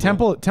 I think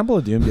Temple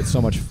of Doom gets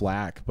so much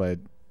flack, but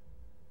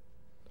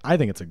I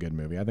think it's a good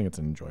movie. I think it's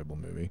an enjoyable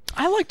movie.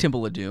 I like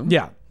Temple of Doom.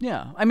 Yeah.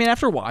 I mean,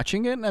 after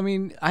watching it,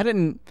 I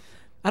don't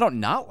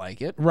not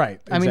like it. Right.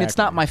 Exactly. I mean, it's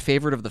not my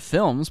favorite of the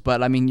films,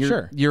 but I mean,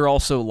 you're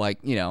also like,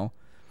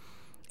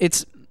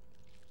 it's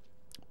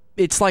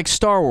it's like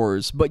Star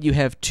Wars, but you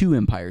have 2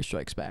 Empire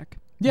Strikes Back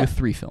with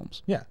 3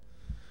 films. Yeah.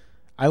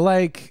 I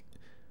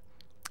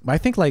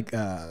think like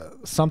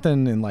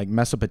something in like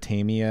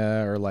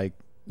Mesopotamia or like,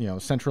 you know,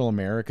 Central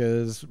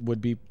Americas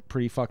would be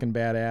pretty fucking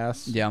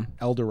badass. Yeah.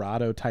 El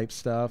Dorado type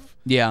stuff.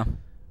 Yeah.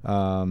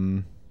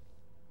 That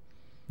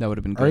would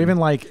have been good. Or even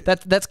like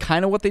that's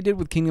kind of what they did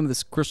with Kingdom of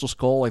the Crystal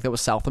Skull. Like that was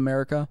South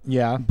America.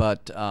 Yeah.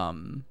 But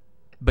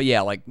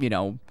yeah, like, you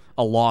know,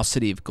 a lost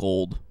city of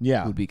gold.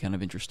 Yeah. Would be kind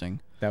of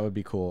interesting. That would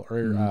be cool.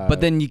 Or but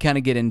then you kind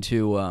of get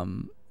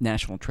into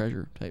National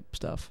Treasure type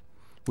stuff,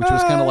 which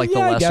was kind of like the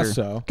lesser. I guess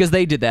so. Because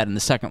they did that in the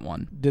second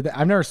one. Did they?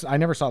 I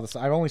never saw this.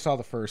 I only saw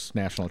the first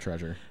National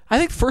Treasure. I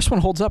think the first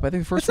one holds up. I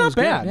think the first one was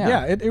bad. good.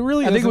 Yeah, it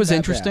really. I think it was isn't that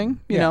interesting.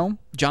 bad. You know,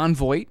 John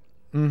Voight,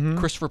 Mm-hmm.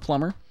 Christopher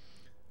Plummer,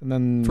 and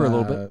then for a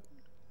little bit.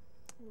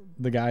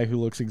 The guy who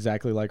looks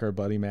exactly like our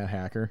buddy Matt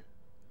Hacker.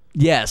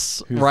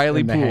 Yes, Who's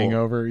Riley in The Poole.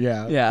 Hangover.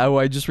 Yeah. Yeah,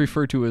 I just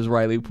refer to as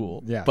Riley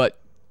Poole. Yeah. But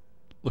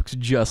looks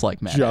just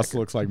like Matt. Just Hacker.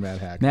 looks like Matt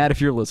Hacker. Matt, if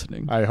you're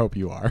listening, I hope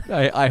you are.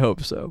 I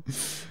hope so.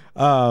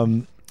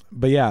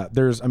 But yeah,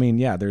 there's a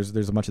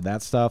bunch of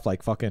that stuff,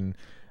 like fucking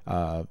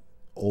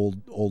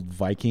old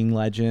Viking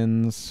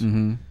legends.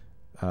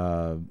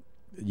 Mm-hmm.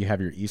 You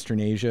have your Eastern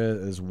Asia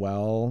as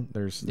well.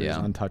 There's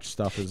untouched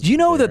stuff. Do you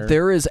know that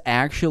there is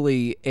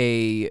actually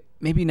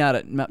maybe not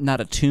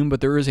a tomb,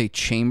 but there is a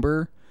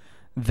chamber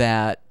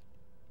that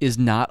is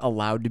not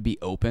allowed to be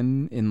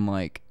open in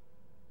like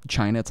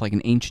China? It's like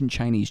an ancient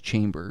Chinese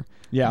chamber.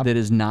 Yeah. That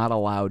is not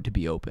allowed to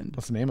be opened.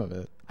 What's the name of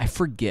it? I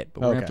forget,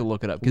 but we're gonna have to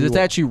look it up because We it's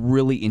will. actually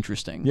really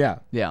interesting. Yeah.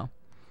 Yeah.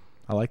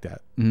 I like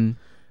that. Mm-hmm.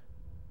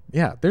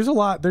 Yeah, there's a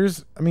lot.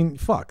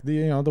 Fuck.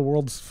 The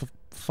world's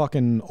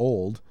fucking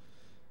old.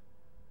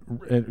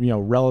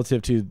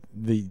 Relative to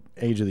the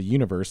age of the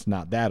universe,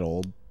 not that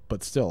old,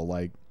 but still,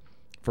 like,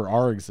 for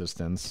our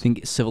existence. I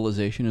think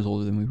civilization is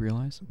older than we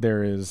realize.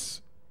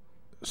 There's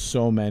a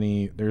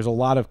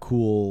lot of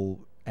cool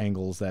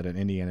angles that an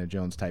Indiana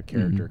Jones type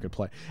character could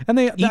play. And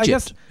I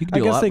guess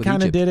they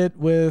kind of did it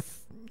with,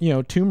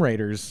 Tomb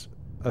Raider's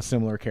a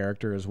similar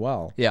character as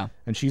well. Yeah.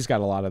 And she's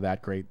got a lot of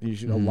that a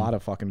lot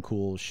of fucking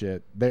cool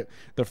shit.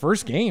 The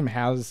first game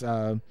has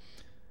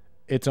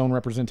its own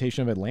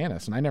representation of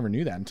Atlantis, and I never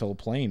knew that until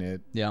playing it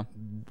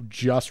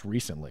just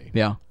recently.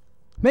 Yeah.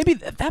 Maybe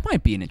that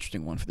might be an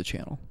interesting one for the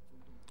channel.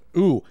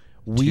 Ooh,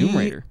 Tomb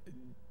Raider.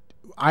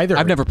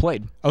 I've never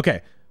played.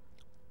 Okay.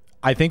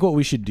 I think what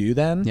we should do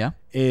then Yeah.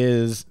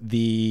 is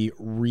the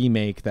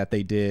remake that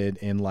they did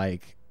in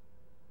like,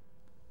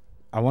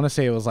 I want to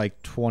say it was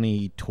like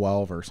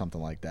 2012 or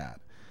something like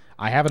that.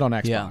 I have it on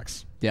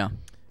Xbox. Yeah.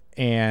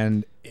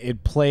 And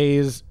it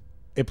plays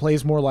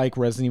more like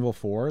Resident Evil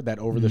 4, that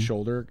over the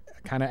shoulder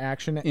kind of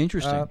action.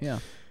 Interesting. Yeah.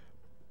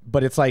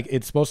 But it's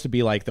supposed to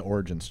be like the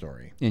origin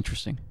story.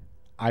 Interesting.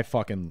 I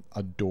fucking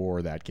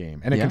adore that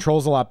game. And it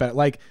controls a lot better.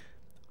 Like,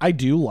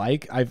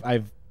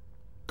 I've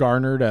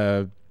garnered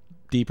a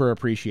deeper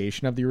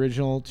appreciation of the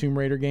original Tomb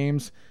Raider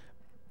games,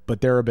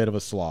 but they're a bit of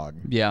a slog.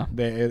 Yeah.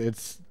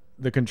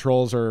 The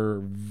controls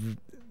are,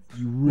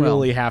 you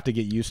really have to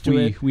get used to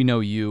it. We know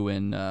you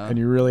and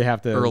you really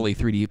have to early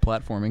 3D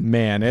platforming.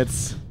 Man,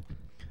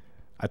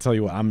 I tell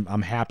you what,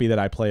 I'm happy that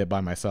I play it by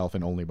myself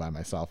and only by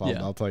myself.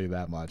 I'll tell you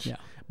that much. Yeah.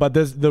 But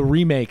the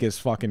remake is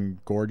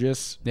fucking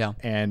gorgeous. Yeah.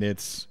 And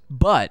it's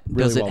But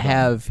really does it well done.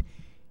 have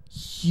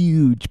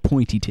huge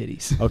pointy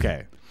titties?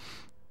 Okay.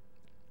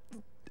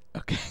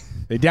 Okay.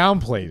 They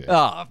downplayed it.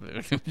 Oh.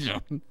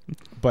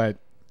 But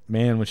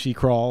man, when she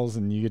crawls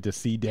and you get to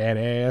see that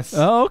ass.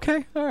 Oh,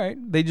 okay. All right.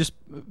 They just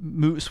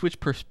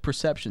switch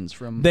perceptions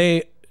from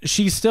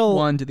she's still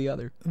one to the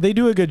other. They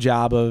do a good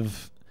job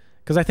of,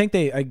 because I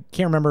can't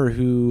remember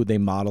who they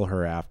model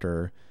her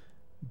after,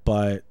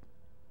 but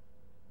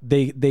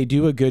they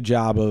do a good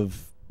job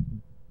of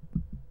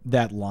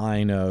that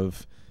line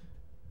of,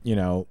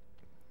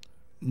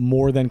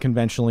 more than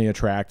conventionally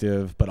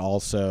attractive, but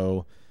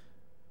also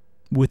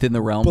within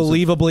the realms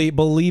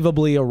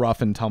believably a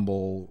rough and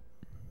tumble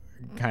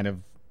kind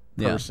of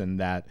person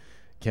that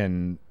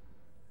can,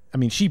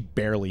 she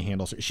barely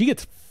handles her. She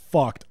gets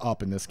fucked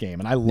up in this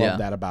game, and I love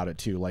that about it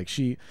too. Like,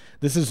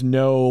 this is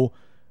no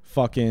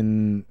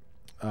fucking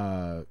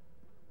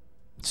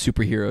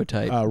superhero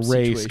type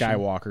Rey situation.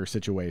 Skywalker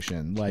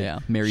situation.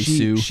 Like, Mary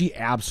Sue. She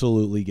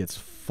absolutely gets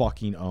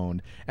fucking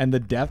owned. And the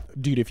death,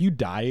 dude, if you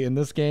die in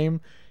this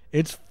game,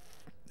 it's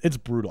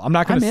brutal. I'm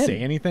not going to say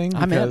anything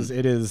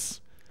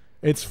because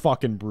it's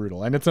fucking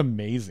brutal, and it's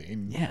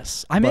amazing.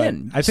 Yes, I'm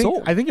in. I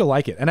think you'll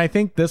like it, and I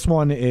think this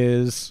one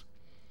is.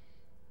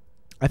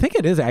 I think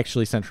it is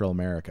actually Central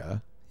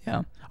America.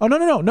 Yeah. Oh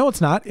no, it's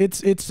not.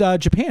 It's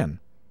Japan.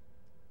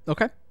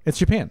 Okay. It's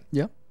Japan.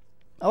 Yeah.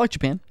 I like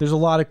Japan. There's a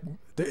lot of.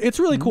 It's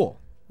really cool.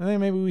 I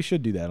think maybe we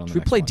should do that on. Should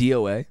we play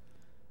DOA?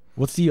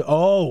 What's the?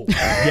 Oh,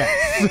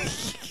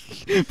 yes.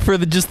 For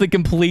just the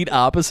complete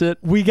opposite.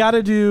 We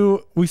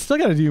still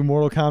got to do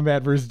Mortal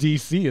Kombat versus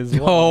DC as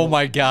well. Oh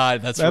my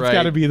God, that's right. That's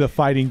got to be the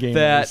fighting game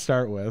that we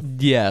start with.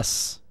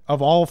 Yes.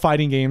 Of all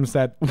fighting games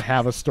that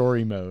have a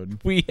story mode,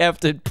 we have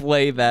to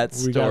play that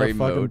story we gotta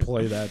fucking mode.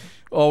 play that.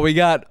 Oh, we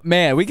got some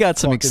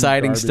Fucking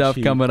exciting garbage stuff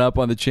heap. coming up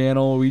on the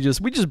channel. We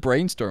just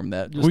brainstormed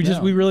that.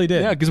 We really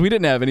did. Yeah, because we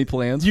didn't have any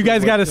plans. You for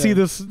guys what, got to see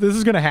this. This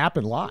is going to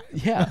happen live.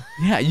 Yeah.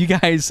 You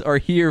guys are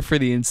here for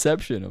the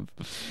inception of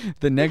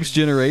the next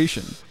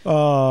generation.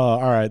 All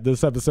right.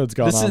 This episode's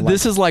gone on.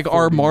 This is like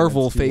our 30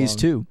 Marvel minutes too Phase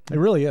long. 2. It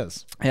really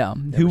is. Yeah.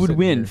 Never Who would sitting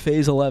win? here.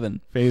 Phase 11.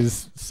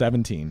 Phase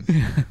 17.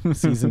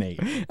 Season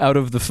 8. Out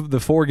of the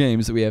 4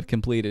 games that we have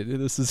completed,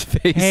 this is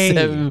Phase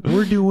 7.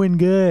 We're doing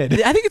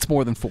good. I think it's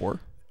more than 4.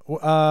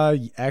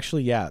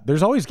 Actually, yeah.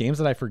 There's always games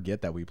that I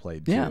forget that we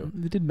played too. Yeah,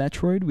 we did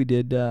Metroid. We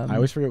did. I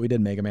always forget we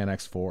did Mega Man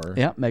X4.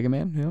 Yeah, Mega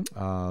Man. Yeah.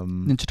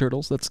 Ninja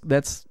Turtles.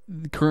 That's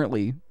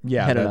currently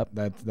headed up.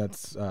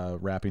 That's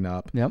wrapping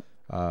up. Yep.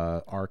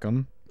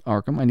 Arkham.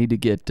 I need to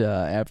get.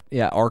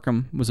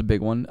 Arkham was a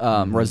big one.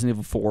 Resident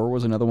Evil 4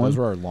 was another one. Those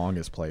were our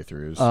longest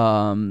playthroughs.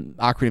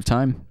 Ocarina of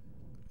Time.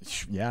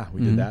 Yeah,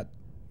 we did that.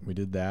 We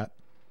did that.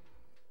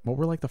 What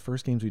were like the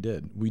first games we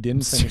did? We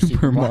didn't finish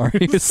Super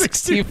Mario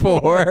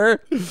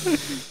 64.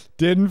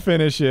 Didn't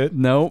finish it.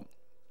 Nope.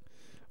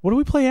 What did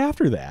we play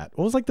after that?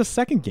 What was like the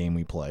second game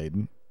we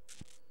played?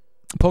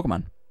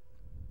 Pokemon.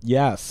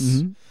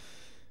 Yes.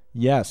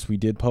 Yes, we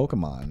did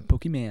Pokemon.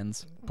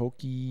 Pokemans.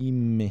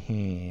 Pokemon.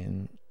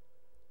 And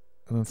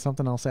then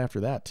something else after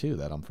that too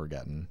that I'm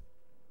forgetting.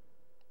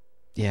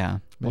 Yeah,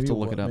 we'll have to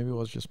look it up. Maybe it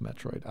was just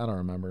Metroid. I don't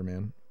remember,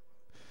 man.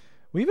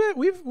 We've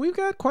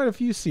got quite a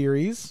few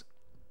series.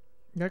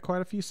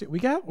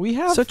 We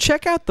have. So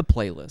check out the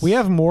playlist. We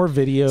have more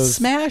videos.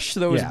 Smash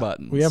those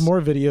buttons. We have more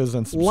videos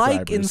than subscribers. Like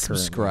and currently.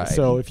 subscribe.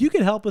 So if you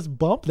could help us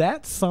bump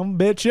that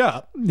sumbitch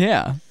up.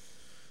 Yeah.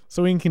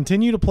 So we can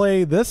continue to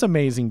play this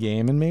amazing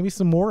game and maybe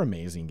some more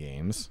amazing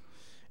games,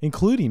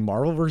 including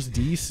Marvel vs.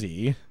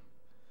 DC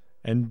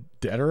and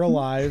Dead or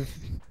Alive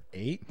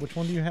 8. Which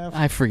one do you have?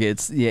 I forget.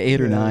 It's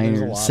 8 or 9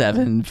 or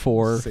 7,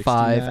 4,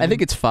 5. I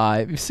think it's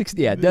 5.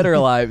 60. Yeah, Dead or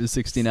Alive is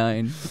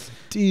 69.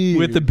 Dude.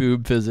 With the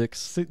boob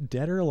physics.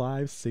 Dead or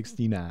Alive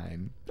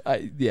 69.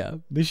 Yeah.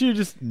 They should have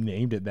just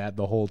named it that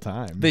the whole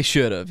time. They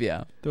should have,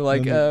 yeah. They're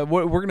like,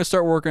 we're going to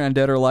start working on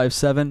Dead or Alive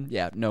 7.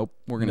 Yeah, nope.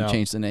 We're going to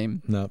change the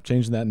name. No,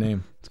 change that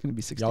name. It's going to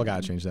be 69. Y'all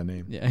got to change that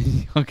name. Yeah,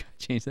 y'all got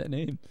to change that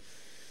name.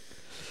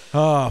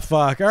 Oh,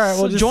 fuck. All right,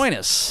 well, just join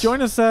us. Join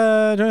us in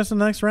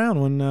the next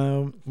round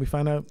when we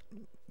find out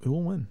who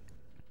will win.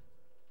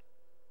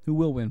 Who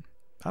will win?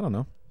 I don't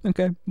know.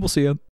 Okay, we'll see you.